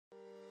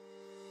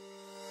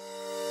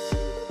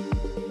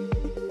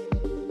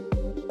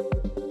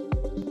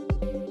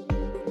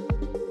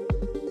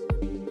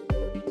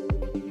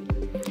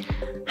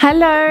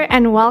Hello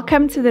and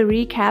welcome to the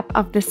recap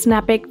of the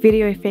Snappic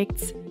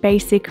VideoFX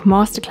Basic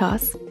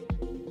Masterclass.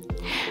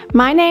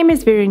 My name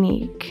is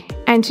Veronique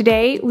and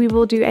today we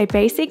will do a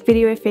basic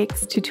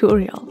VideoFX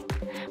tutorial,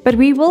 but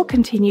we will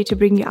continue to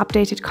bring you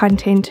updated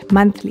content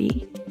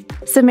monthly,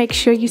 so make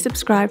sure you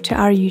subscribe to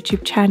our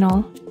YouTube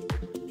channel.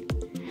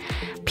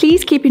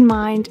 Please keep in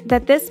mind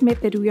that this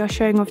method we are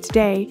showing off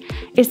today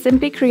is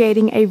simply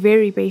creating a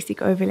very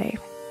basic overlay.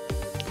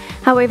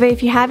 However,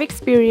 if you have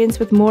experience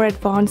with more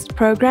advanced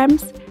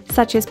programs,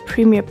 such as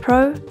Premiere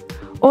Pro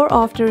or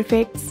After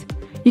Effects,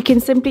 you can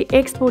simply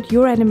export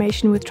your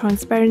animation with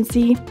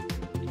transparency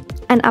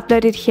and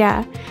upload it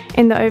here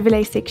in the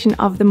overlay section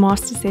of the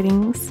master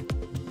settings.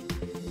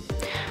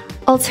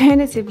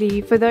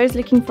 Alternatively, for those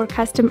looking for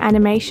custom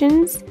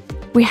animations,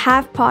 we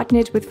have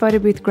partnered with Photo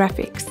Booth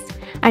Graphics,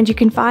 and you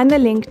can find the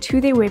link to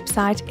their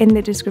website in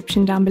the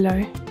description down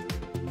below.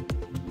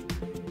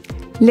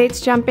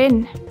 Let's jump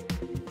in.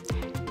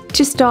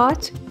 To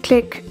start,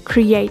 click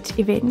Create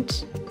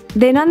Event.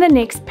 Then on the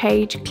next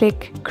page,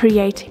 click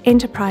Create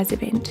Enterprise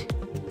Event.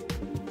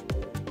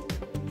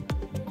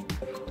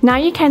 Now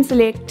you can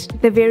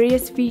select the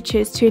various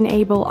features to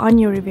enable on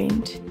your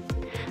event.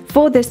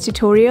 For this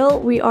tutorial,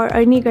 we are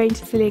only going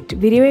to select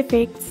Video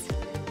Effects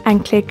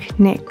and click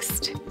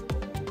Next.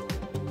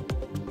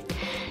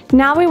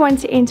 Now we want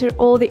to enter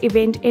all the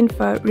event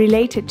info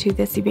related to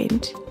this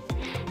event.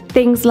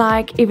 Things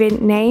like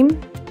event name,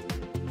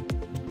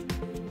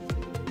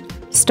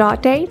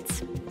 start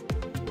dates,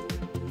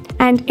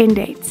 and end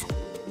dates.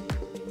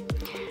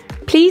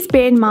 Please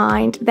bear in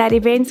mind that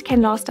events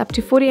can last up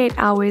to 48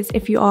 hours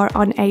if you are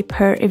on a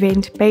per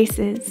event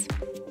basis.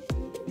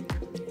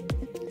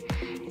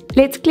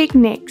 Let's click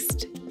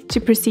Next to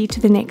proceed to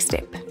the next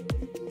step.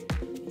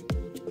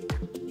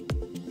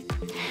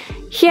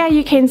 Here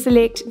you can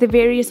select the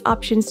various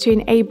options to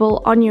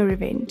enable on your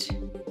event.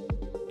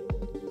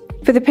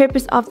 For the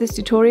purpose of this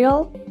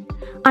tutorial,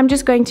 I'm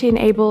just going to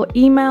enable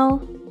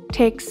email,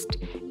 text,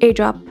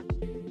 airdrop,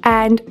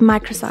 and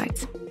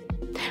Microsites.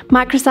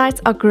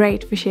 Microsites are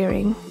great for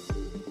sharing.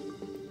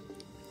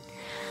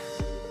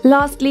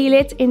 Lastly,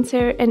 let's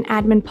enter an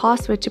admin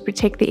password to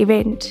protect the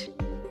event.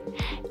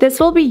 This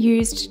will be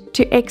used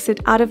to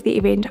exit out of the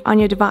event on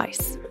your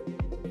device.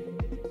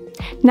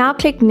 Now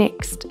click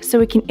Next so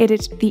we can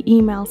edit the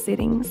email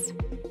settings.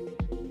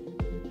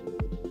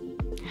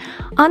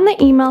 On the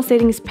email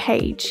settings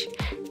page,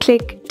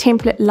 click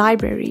Template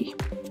Library,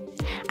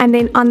 and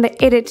then on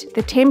the Edit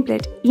the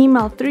Template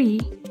Email 3,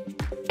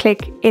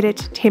 click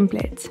Edit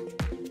Templates.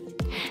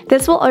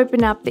 This will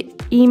open up the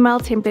email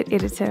template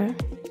editor.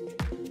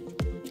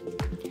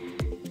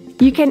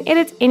 You can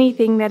edit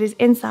anything that is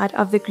inside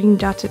of the green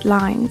dotted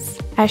lines,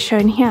 as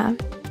shown here.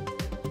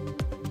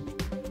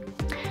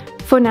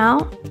 For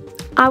now,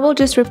 I will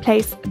just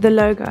replace the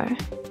logo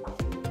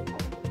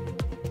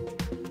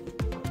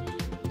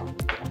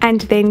and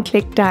then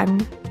click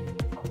Done.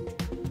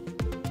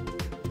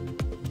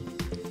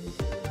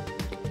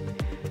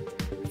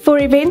 For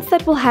events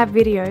that will have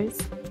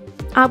videos,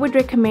 I would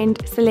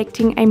recommend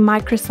selecting a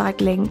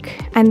Microsite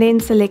link and then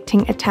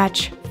selecting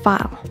Attach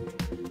File.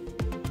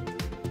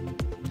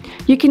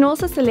 You can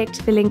also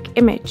select the link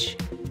image,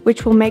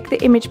 which will make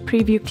the image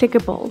preview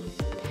clickable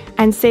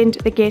and send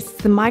the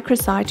guests the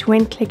microsite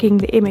when clicking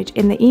the image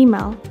in the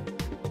email.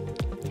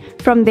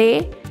 From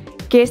there,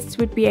 guests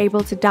would be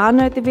able to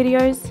download the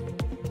videos.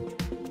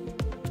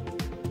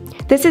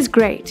 This is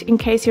great in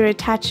case your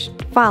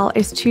attached file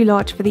is too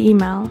large for the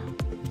email.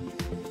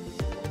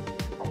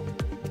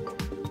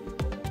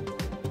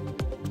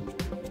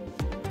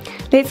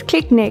 Let's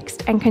click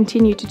Next and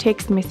continue to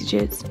text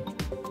messages.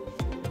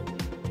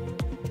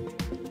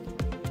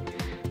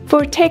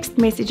 For text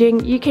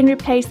messaging, you can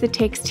replace the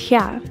text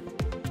here.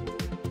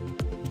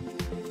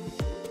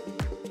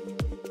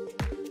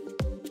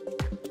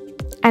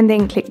 And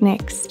then click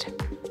Next.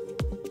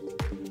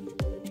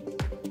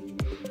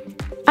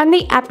 On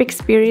the App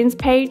Experience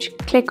page,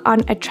 click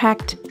on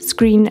Attract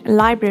Screen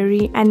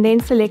Library and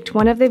then select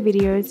one of the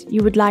videos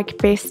you would like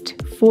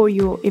best for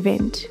your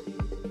event.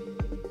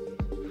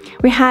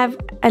 We have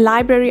a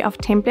library of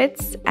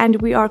templates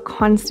and we are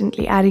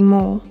constantly adding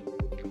more.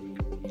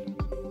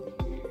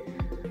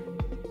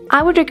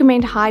 I would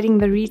recommend hiding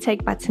the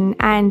retake button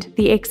and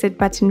the exit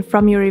button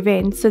from your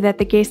event so that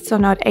the guests are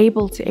not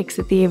able to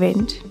exit the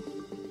event.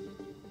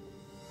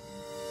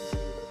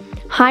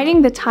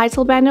 Hiding the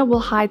title banner will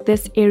hide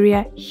this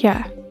area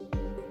here.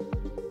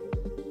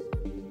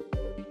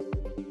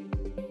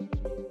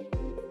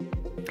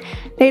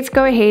 Let's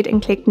go ahead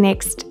and click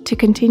Next to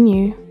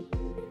continue.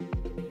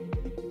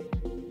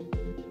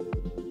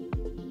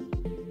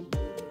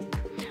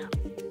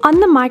 On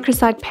the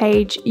Microsite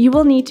page, you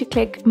will need to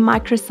click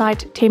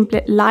Microsite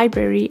Template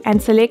Library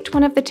and select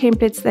one of the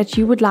templates that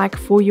you would like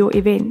for your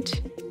event.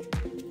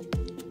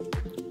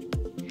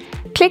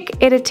 Click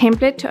Edit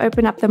Template to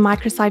open up the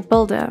Microsite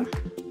Builder.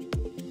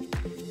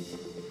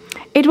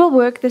 It will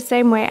work the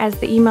same way as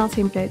the email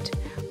template,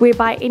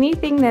 whereby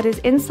anything that is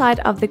inside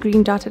of the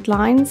green dotted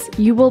lines,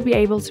 you will be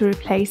able to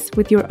replace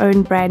with your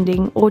own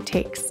branding or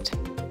text.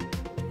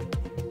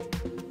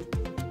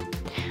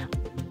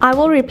 I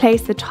will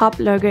replace the top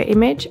logo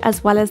image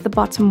as well as the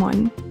bottom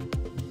one.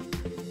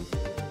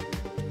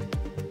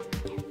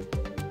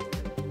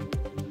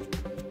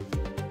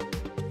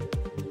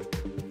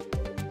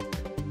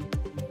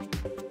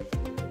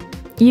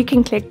 You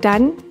can click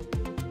Done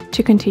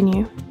to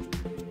continue.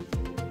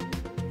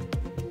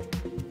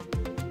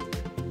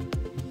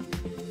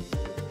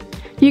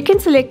 You can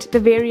select the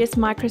various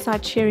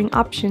microsite sharing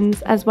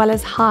options as well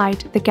as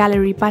hide the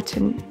gallery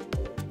button.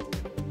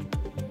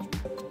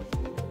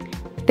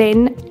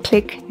 Then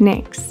click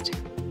Next.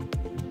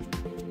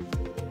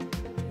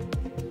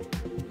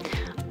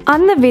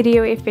 On the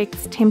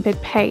VideoFX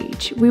template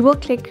page, we will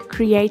click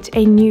Create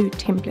a new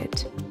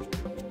template.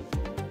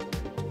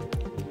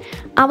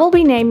 I will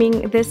be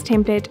naming this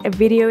template a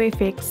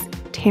VideoFX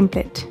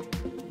template.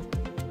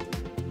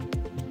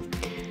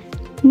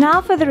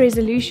 Now for the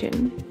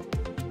resolution.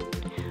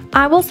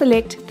 I will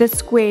select the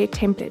square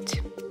template.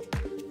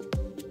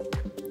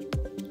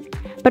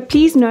 But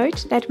please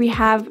note that we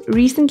have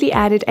recently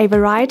added a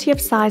variety of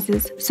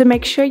sizes, so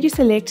make sure you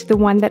select the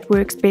one that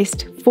works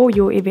best for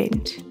your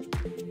event.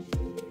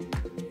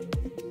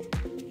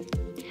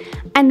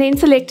 And then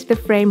select the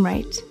frame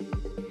rate.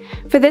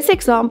 For this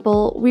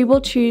example, we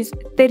will choose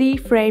 30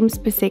 frames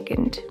per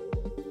second.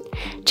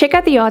 Check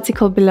out the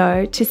article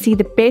below to see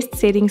the best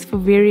settings for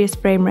various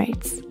frame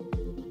rates.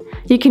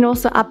 You can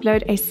also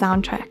upload a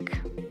soundtrack.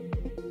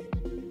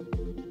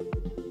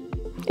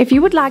 If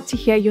you would like to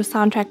hear your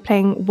soundtrack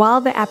playing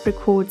while the app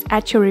records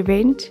at your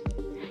event,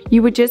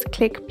 you would just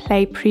click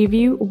Play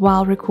Preview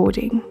while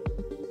recording.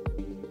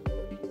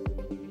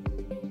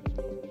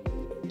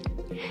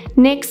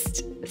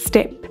 Next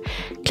step,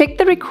 click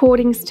the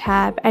Recordings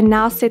tab and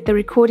now set the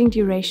recording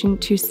duration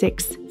to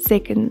 6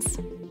 seconds.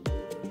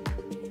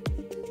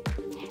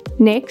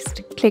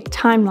 Next, click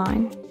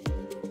Timeline.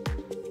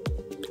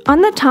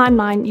 On the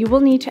timeline, you will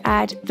need to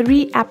add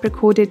 3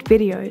 app-recorded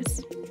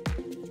videos.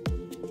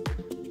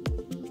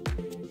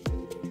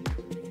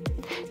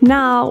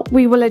 Now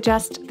we will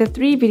adjust the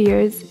 3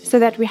 videos so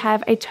that we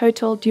have a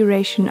total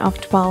duration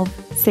of 12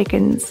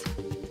 seconds.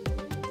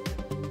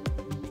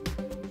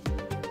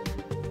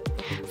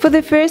 For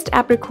the first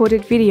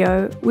app-recorded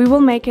video, we will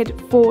make it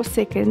 4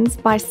 seconds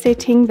by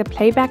setting the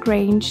playback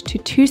range to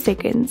 2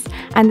 seconds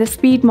and the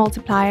speed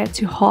multiplier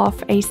to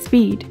half a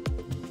speed,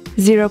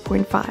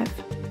 0.5.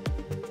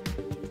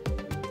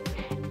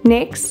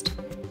 Next,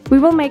 we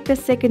will make the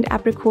second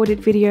app-recorded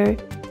video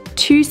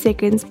 2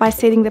 seconds by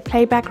setting the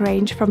playback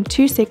range from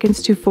 2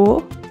 seconds to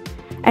 4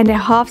 and a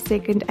half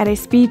second at a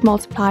speed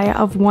multiplier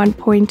of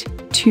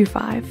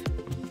 1.25.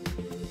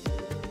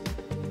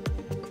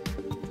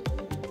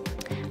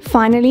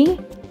 Finally,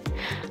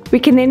 we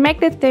can then make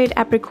the third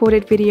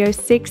app-recorded video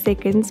 6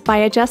 seconds by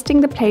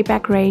adjusting the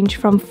playback range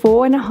from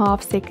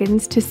 4.5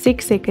 seconds to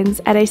 6 seconds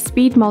at a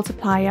speed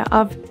multiplier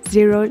of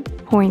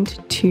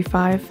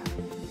 0.25.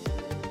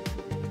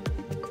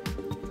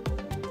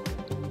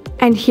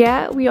 And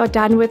here we are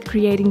done with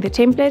creating the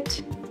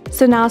template,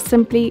 so now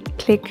simply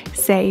click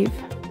Save.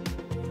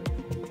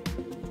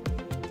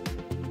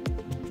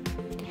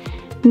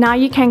 Now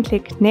you can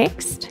click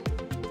Next.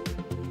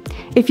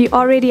 If you're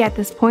already at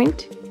this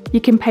point,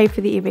 you can pay for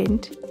the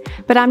event,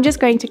 but I'm just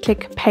going to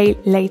click Pay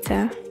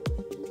Later.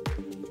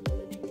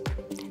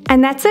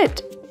 And that's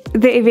it.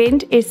 The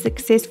event is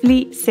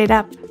successfully set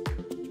up.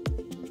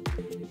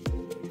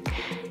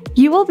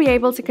 You will be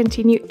able to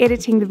continue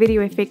editing the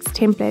VideoFX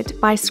template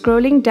by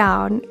scrolling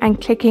down and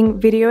clicking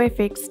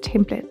VideoFX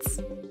Templates.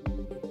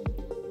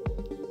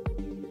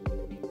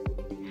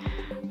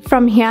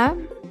 From here,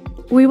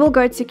 we will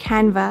go to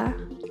Canva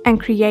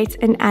and create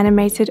an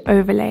animated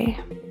overlay.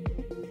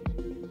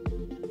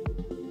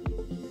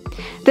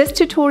 This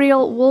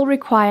tutorial will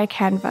require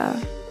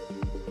Canva.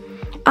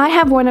 I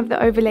have one of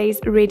the overlays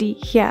ready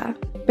here,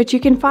 but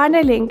you can find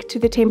a link to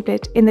the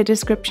template in the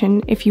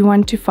description if you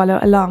want to follow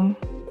along.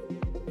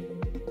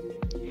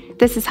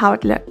 This is how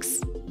it looks.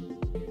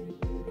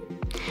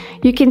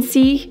 You can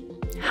see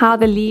how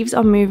the leaves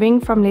are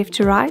moving from left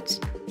to right.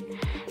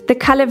 The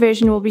color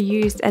version will be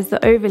used as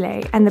the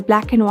overlay and the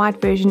black and white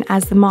version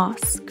as the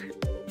mask.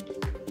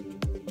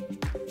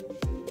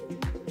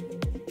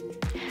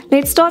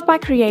 Let's start by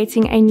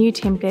creating a new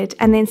template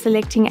and then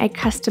selecting a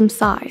custom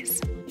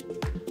size.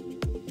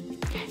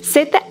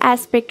 Set the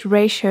aspect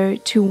ratio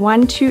to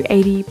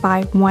 1:80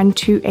 by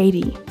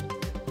 1:80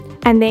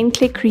 and then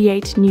click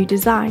Create New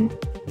Design.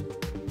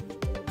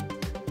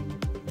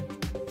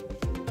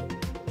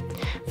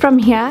 From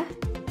here,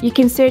 you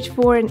can search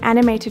for an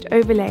animated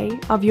overlay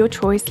of your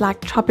choice like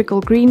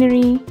tropical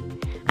greenery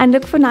and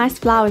look for nice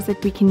flowers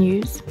that we can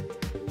use.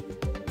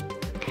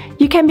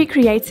 You can be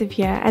creative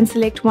here and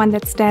select one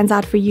that stands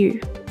out for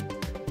you.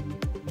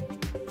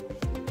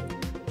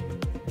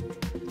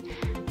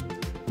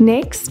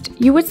 Next,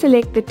 you would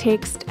select the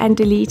text and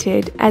delete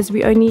it as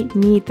we only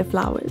need the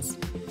flowers.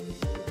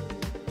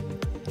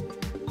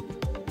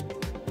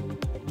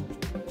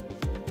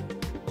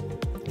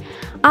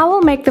 I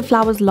will make the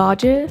flowers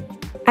larger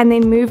and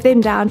then move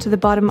them down to the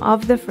bottom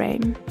of the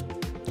frame.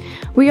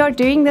 We are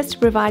doing this to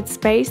provide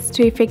space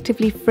to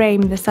effectively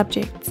frame the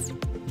subjects.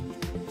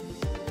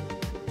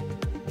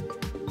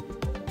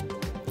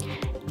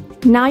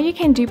 Now you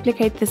can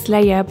duplicate this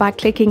layer by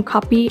clicking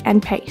copy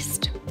and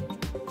paste.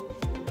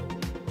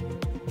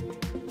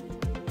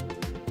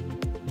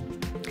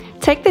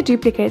 Take the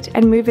duplicate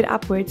and move it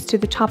upwards to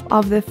the top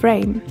of the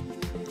frame.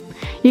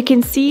 You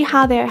can see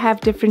how they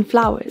have different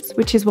flowers,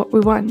 which is what we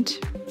want.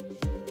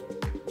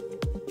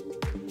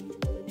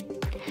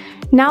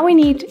 Now we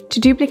need to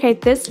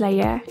duplicate this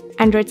layer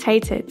and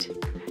rotate it,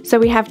 so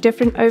we have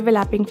different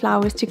overlapping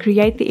flowers to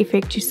create the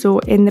effect you saw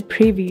in the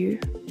preview.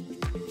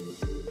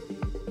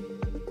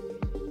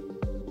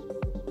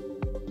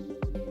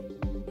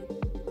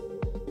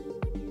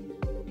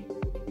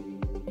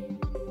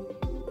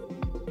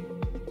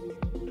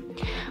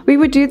 We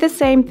would do the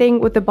same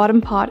thing with the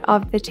bottom part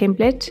of the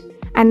template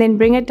and then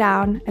bring it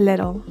down a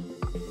little.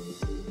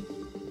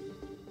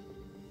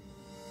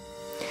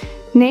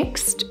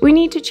 Next, we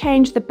need to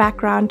change the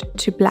background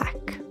to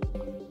black.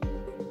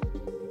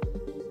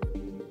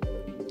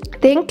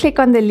 Then click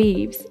on the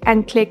leaves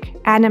and click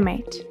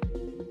Animate.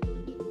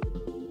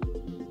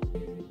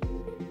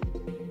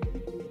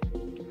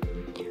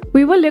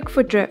 We will look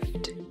for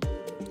drift,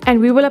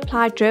 and we will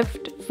apply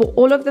drift for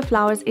all of the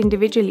flowers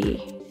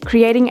individually,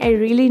 creating a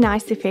really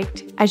nice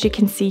effect, as you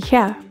can see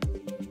here.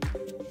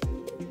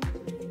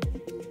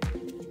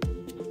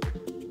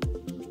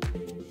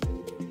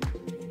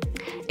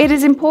 It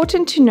is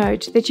important to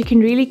note that you can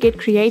really get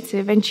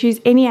creative and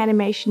choose any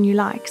animation you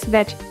like so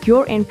that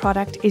your end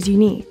product is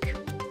unique.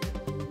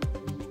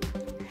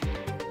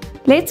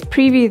 Let's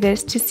preview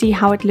this to see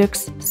how it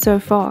looks so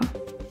far.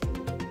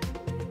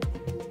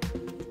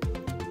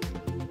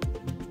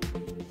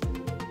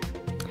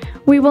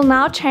 We will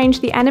now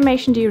change the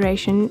animation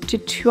duration to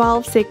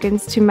 12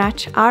 seconds to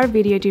match our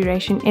video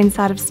duration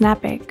inside of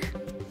Snappic.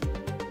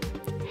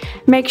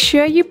 Make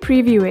sure you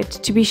preview it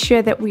to be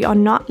sure that we are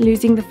not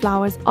losing the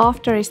flowers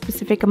after a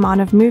specific amount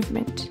of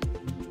movement.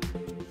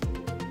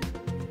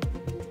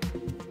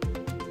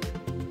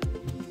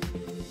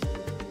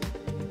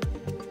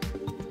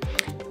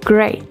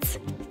 Great!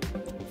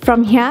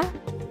 From here,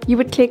 you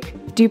would click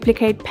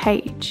Duplicate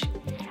Page,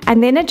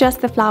 and then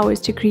adjust the flowers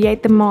to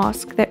create the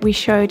mask that we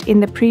showed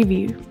in the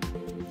preview.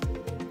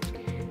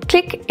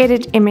 Click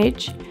Edit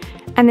Image,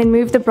 and then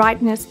move the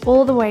brightness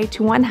all the way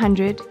to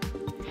 100,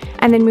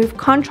 and then move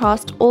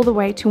contrast all the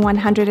way to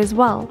 100 as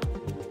well,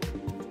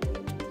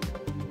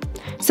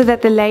 so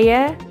that the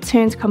layer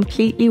turns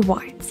completely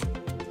white.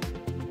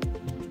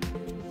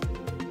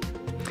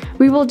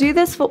 We will do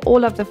this for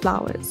all of the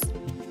flowers.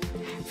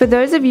 For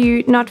those of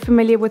you not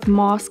familiar with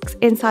masks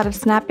inside of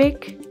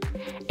Snappic,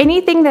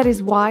 anything that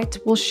is white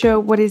will show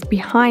what is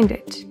behind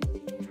it.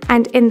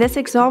 And in this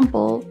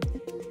example,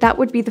 that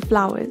would be the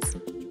flowers.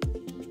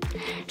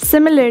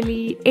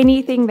 Similarly,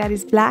 anything that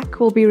is black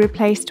will be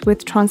replaced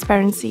with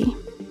transparency.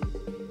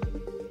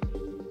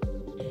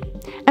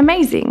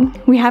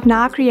 Amazing! We have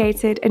now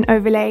created an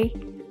overlay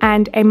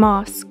and a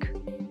mask.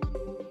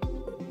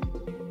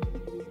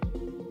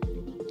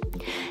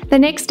 The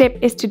next step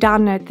is to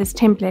download this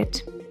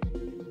template.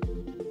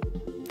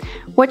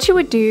 What you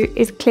would do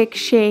is click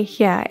Share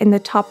here in the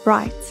top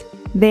right,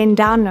 then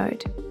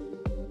Download.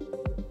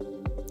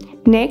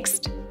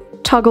 Next,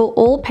 toggle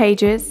All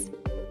Pages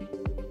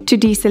to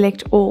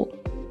deselect all,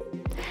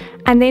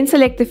 and then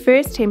select the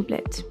first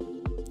template.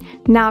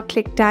 Now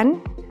click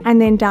Done and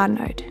then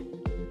Download.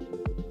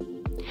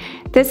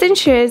 This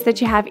ensures that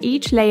you have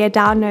each layer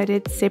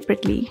downloaded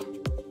separately.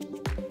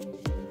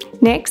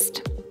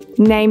 Next,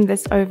 name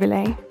this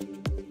overlay.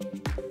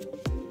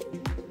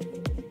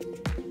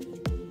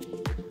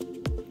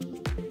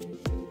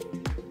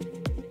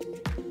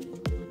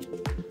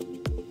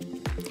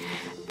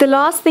 The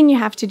last thing you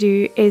have to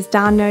do is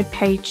download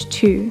page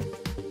 2,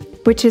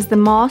 which is the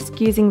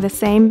mask using the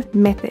same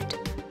method.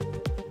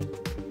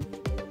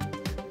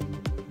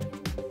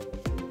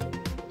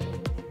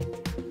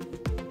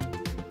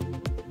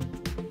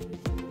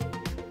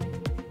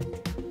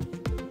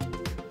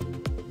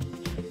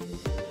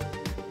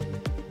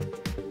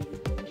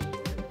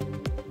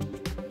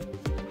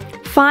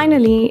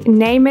 Finally,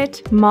 name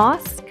it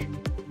Mask,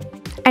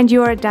 and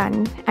you are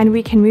done, and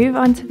we can move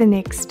on to the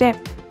next step.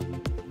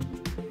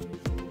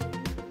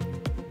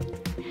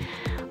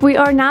 We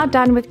are now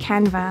done with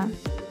Canva.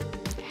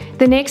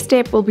 The next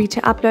step will be to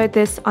upload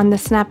this on the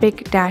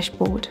Snappic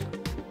dashboard.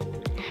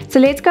 So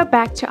let's go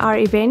back to our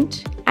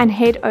event and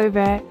head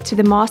over to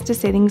the master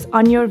settings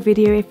on your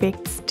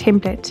VideoFX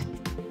template.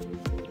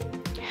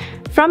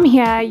 From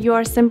here, you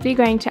are simply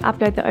going to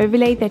upload the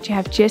overlay that you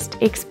have just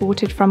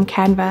exported from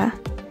Canva.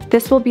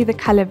 This will be the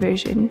color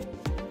version.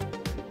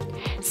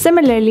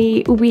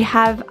 Similarly, we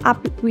have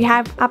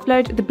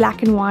uploaded the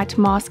black and white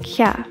mask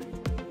here.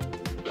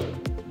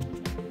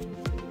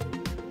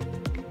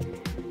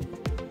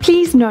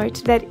 Please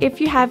note that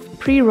if you have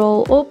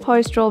pre-roll or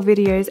post-roll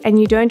videos and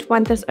you don't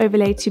want this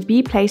overlay to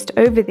be placed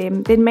over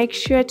them, then make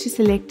sure to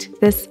select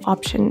this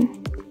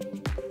option.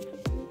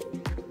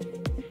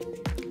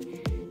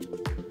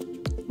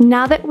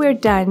 Now that we're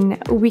done,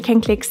 we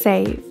can click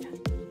Save.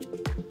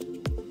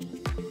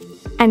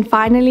 And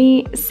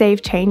finally,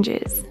 Save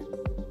Changes.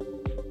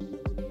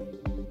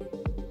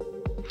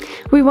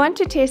 We want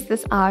to test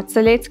this out,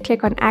 so let's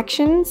click on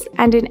Actions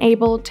and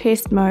enable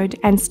Test Mode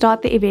and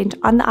start the event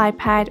on the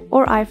iPad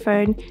or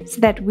iPhone so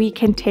that we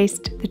can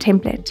test the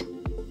template.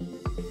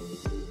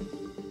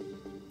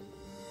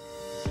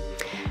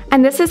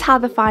 And this is how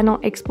the final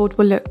export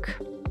will look.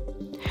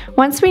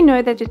 Once we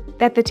know that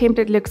the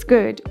template looks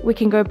good, we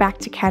can go back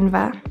to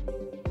Canva.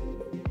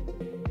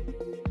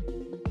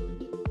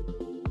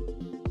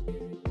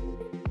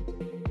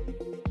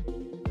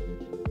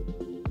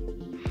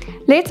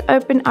 Let's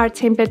open our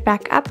template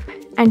back up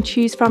and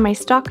choose from a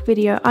stock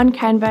video on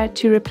Canva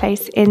to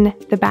replace in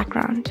the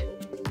background.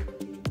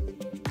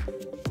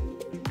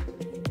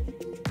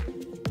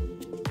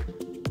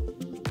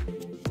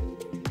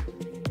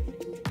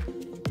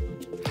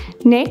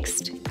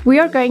 Next, we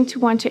are going to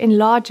want to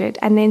enlarge it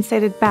and then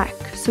set it back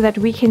so that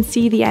we can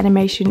see the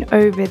animation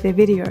over the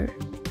video.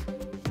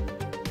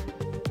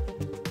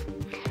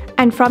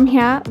 And from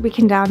here, we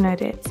can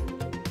download it.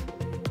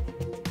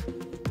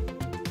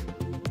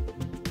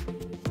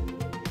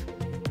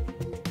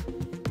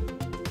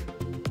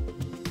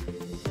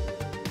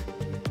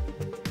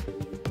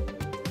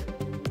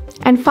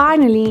 And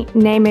finally,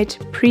 name it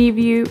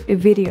Preview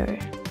Video.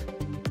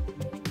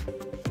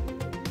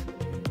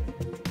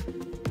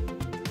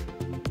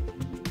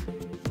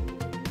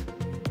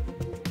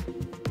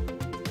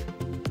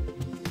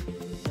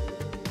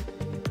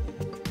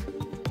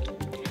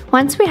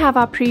 Once we have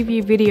our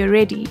preview video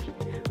ready,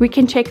 we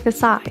can check the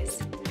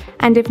size,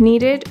 and if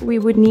needed, we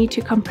would need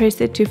to compress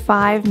it to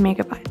 5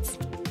 megabytes.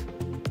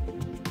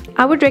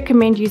 I would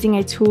recommend using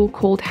a tool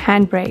called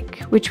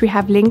Handbrake, which we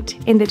have linked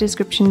in the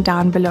description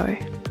down below.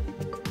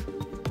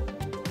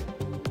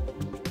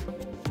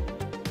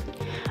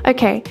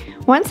 Okay,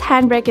 once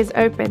Handbrake is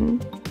open,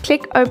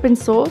 click Open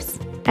Source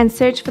and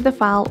search for the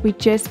file we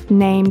just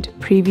named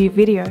Preview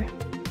Video.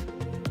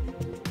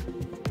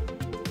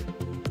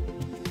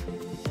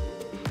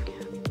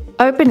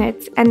 Open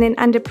it and then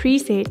under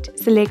Preset,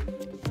 select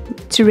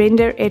to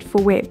render it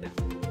for web.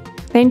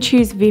 Then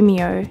choose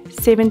Vimeo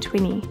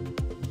 720.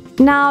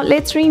 Now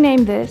let's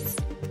rename this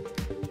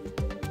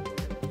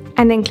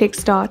and then click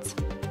Start.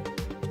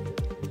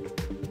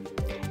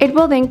 It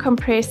will then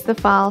compress the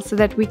file so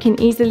that we can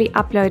easily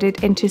upload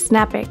it into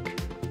Snappic.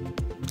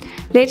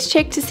 Let's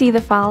check to see the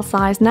file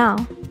size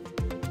now.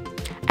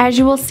 As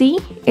you will see,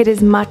 it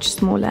is much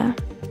smaller.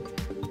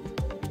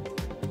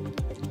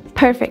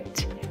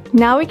 Perfect.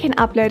 Now we can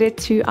upload it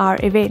to our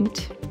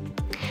event.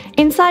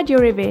 Inside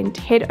your event,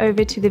 head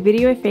over to the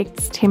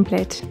VideoFX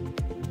template.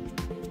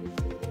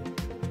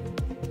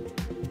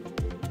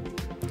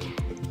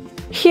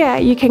 Here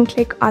you can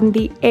click on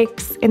the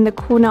X in the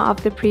corner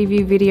of the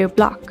preview video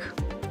block.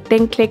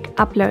 Then click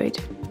Upload.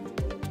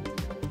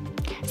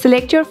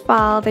 Select your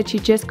file that you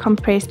just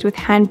compressed with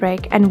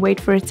Handbrake and wait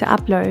for it to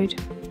upload.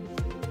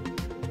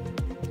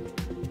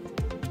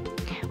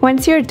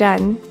 Once you're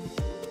done,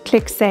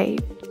 click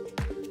Save.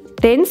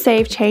 Then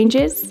save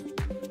changes,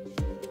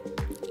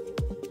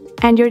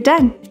 and you're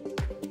done.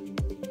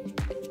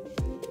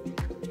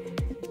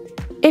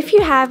 If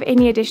you have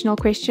any additional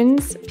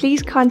questions,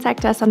 please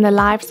contact us on the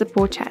live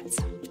support chats.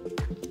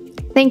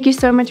 Thank you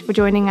so much for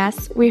joining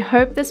us. We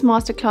hope this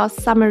masterclass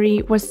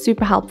summary was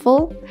super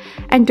helpful,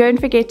 and don't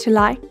forget to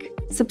like,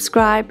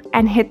 subscribe,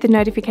 and hit the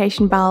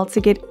notification bell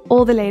to get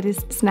all the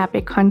latest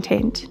Snappic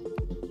content.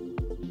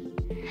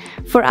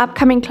 For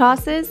upcoming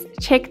classes,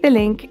 check the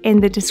link in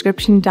the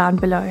description down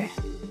below.